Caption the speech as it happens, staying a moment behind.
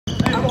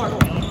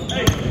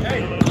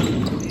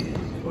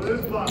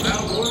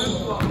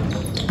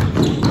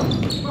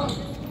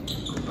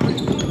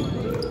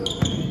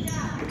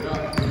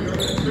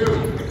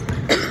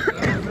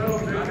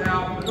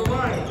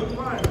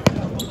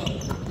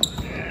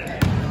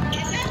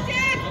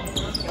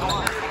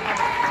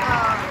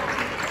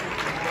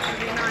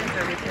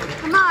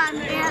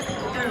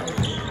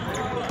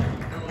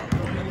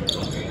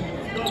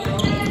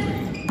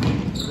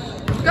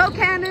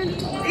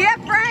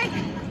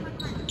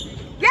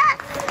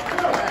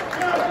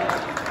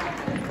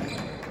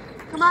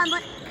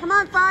Come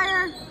on,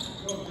 fire.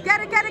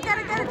 Get it,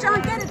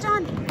 John. Get it,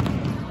 John.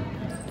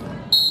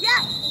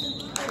 Yes.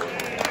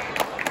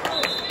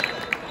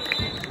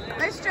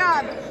 Nice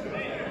job.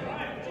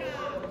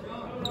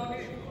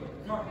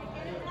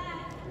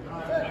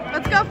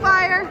 Let's go,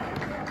 fire.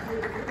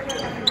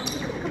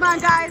 Come on,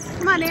 guys.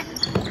 Come on, Ant.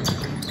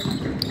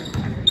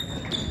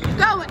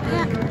 Go,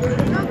 Ant.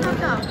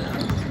 Go.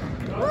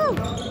 Woo.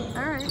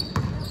 All right.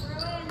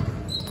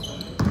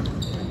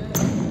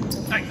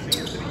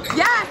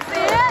 Yes,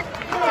 Ant.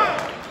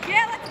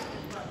 Yeah,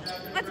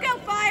 let's go,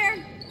 fire.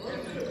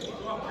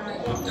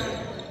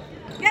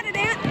 Get it,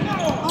 Ant.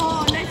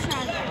 Oh, nice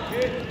try.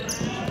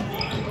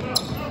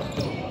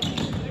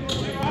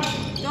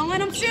 Don't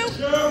let him shoot.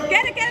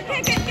 Get it.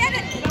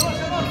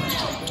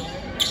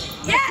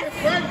 Yes.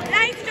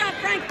 Nice job,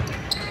 Frank.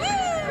 Woo.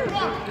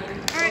 All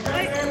right,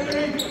 wait.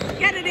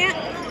 Get it, Ant.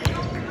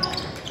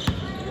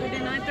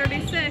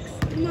 39-36.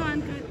 Come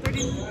on,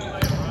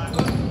 39.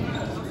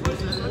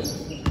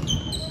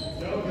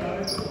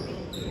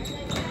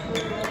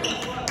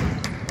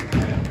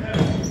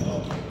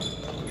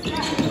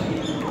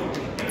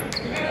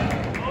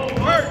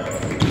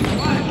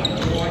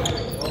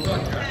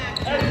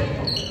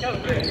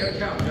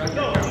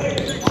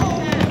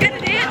 Get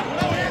it, Ant.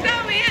 Go,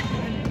 Ant.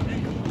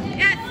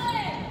 Yes.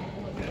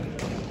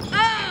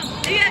 Oh,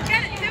 yeah,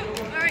 get it too.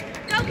 All right,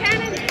 go,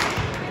 Cannon.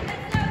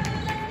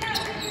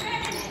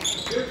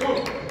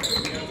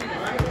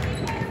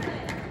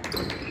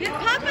 Just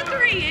pop a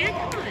three, Ant.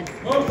 Come on.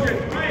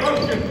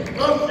 Motion.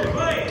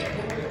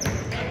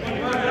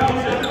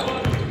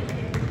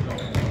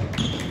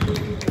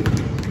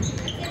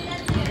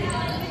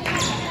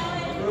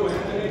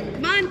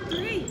 Come on,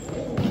 three.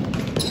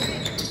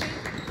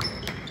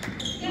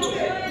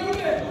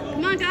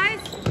 Come on,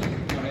 guys.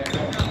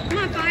 Come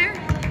on, fire.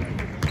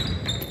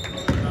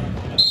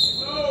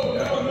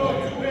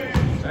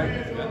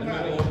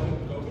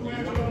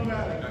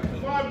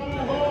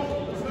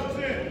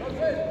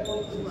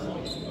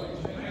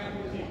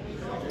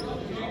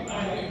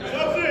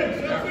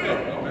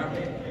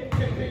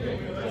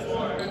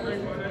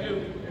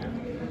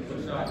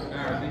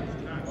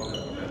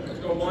 Let's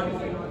go one.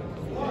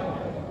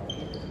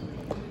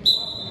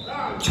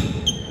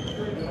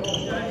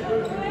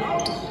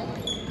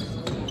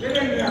 Get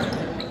in there.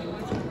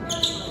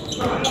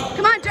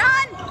 Come on,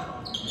 John.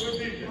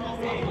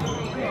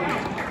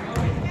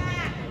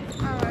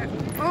 All right.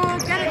 Oh,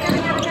 get it.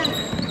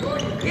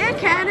 Yeah,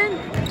 Cannon.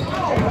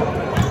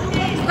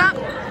 Stop.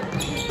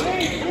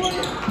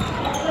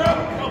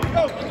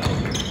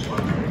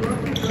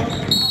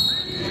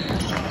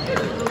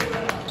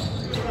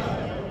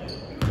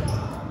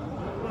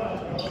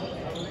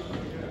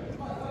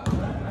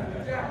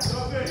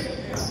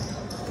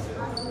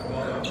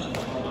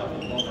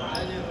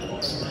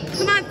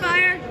 Come on,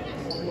 fire.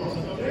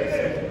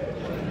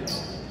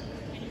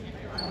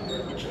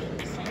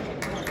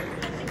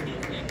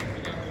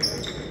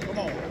 Come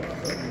on.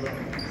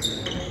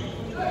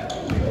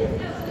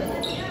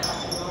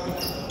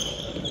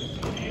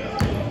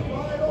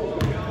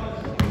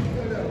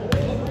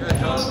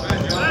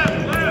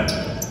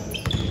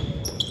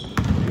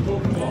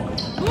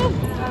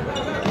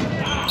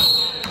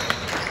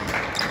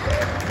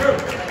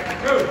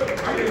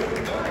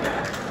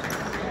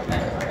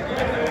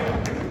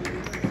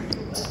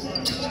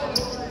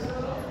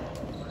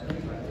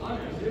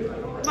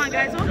 Come on,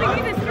 guys. All we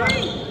need is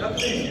three.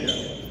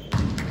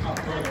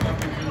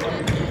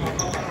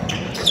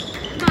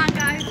 Come on,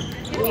 guys.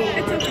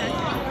 It's okay.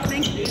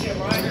 Thank you.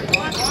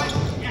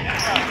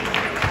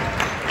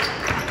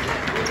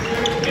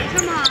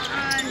 Come on.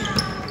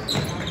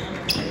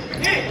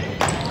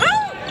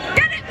 Oh!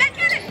 Get it!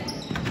 Get it!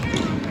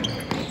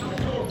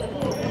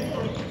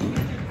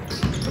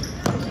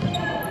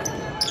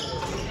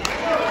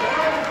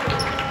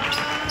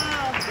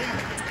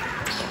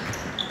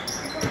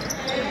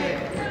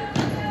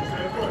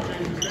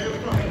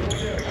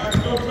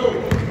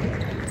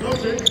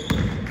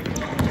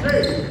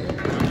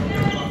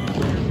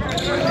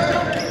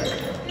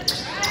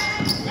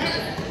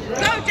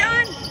 Go,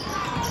 John!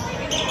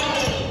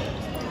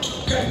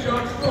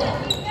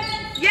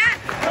 Yes!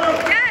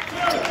 Yes!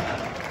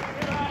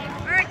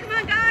 All right, come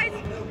on, guys.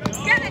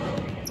 Get it!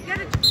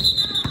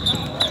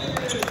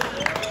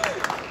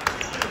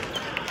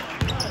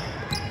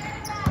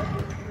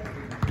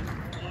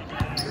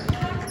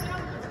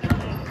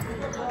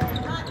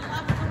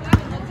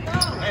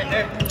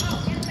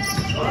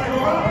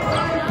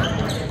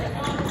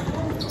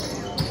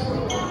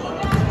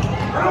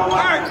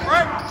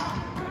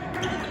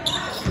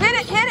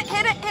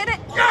 Hit it!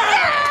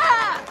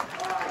 Yeah!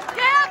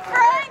 Yeah,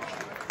 Frank!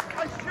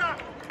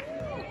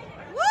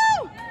 Woo!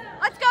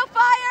 Let's go,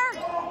 fire!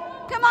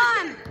 Come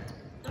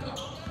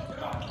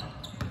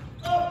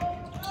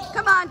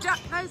on, John.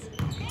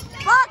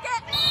 Block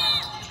it!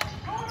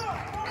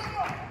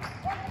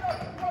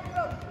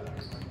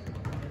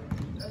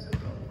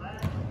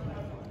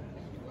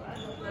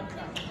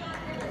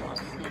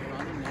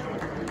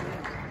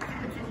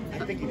 I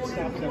think it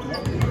stops at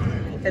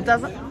one. It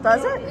doesn't,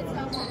 does it?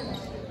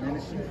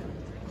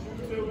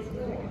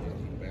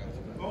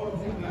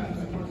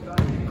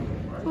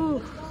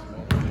 Ooh.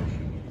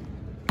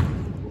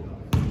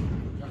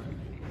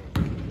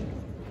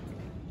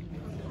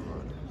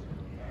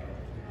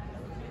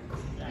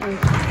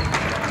 Thank you.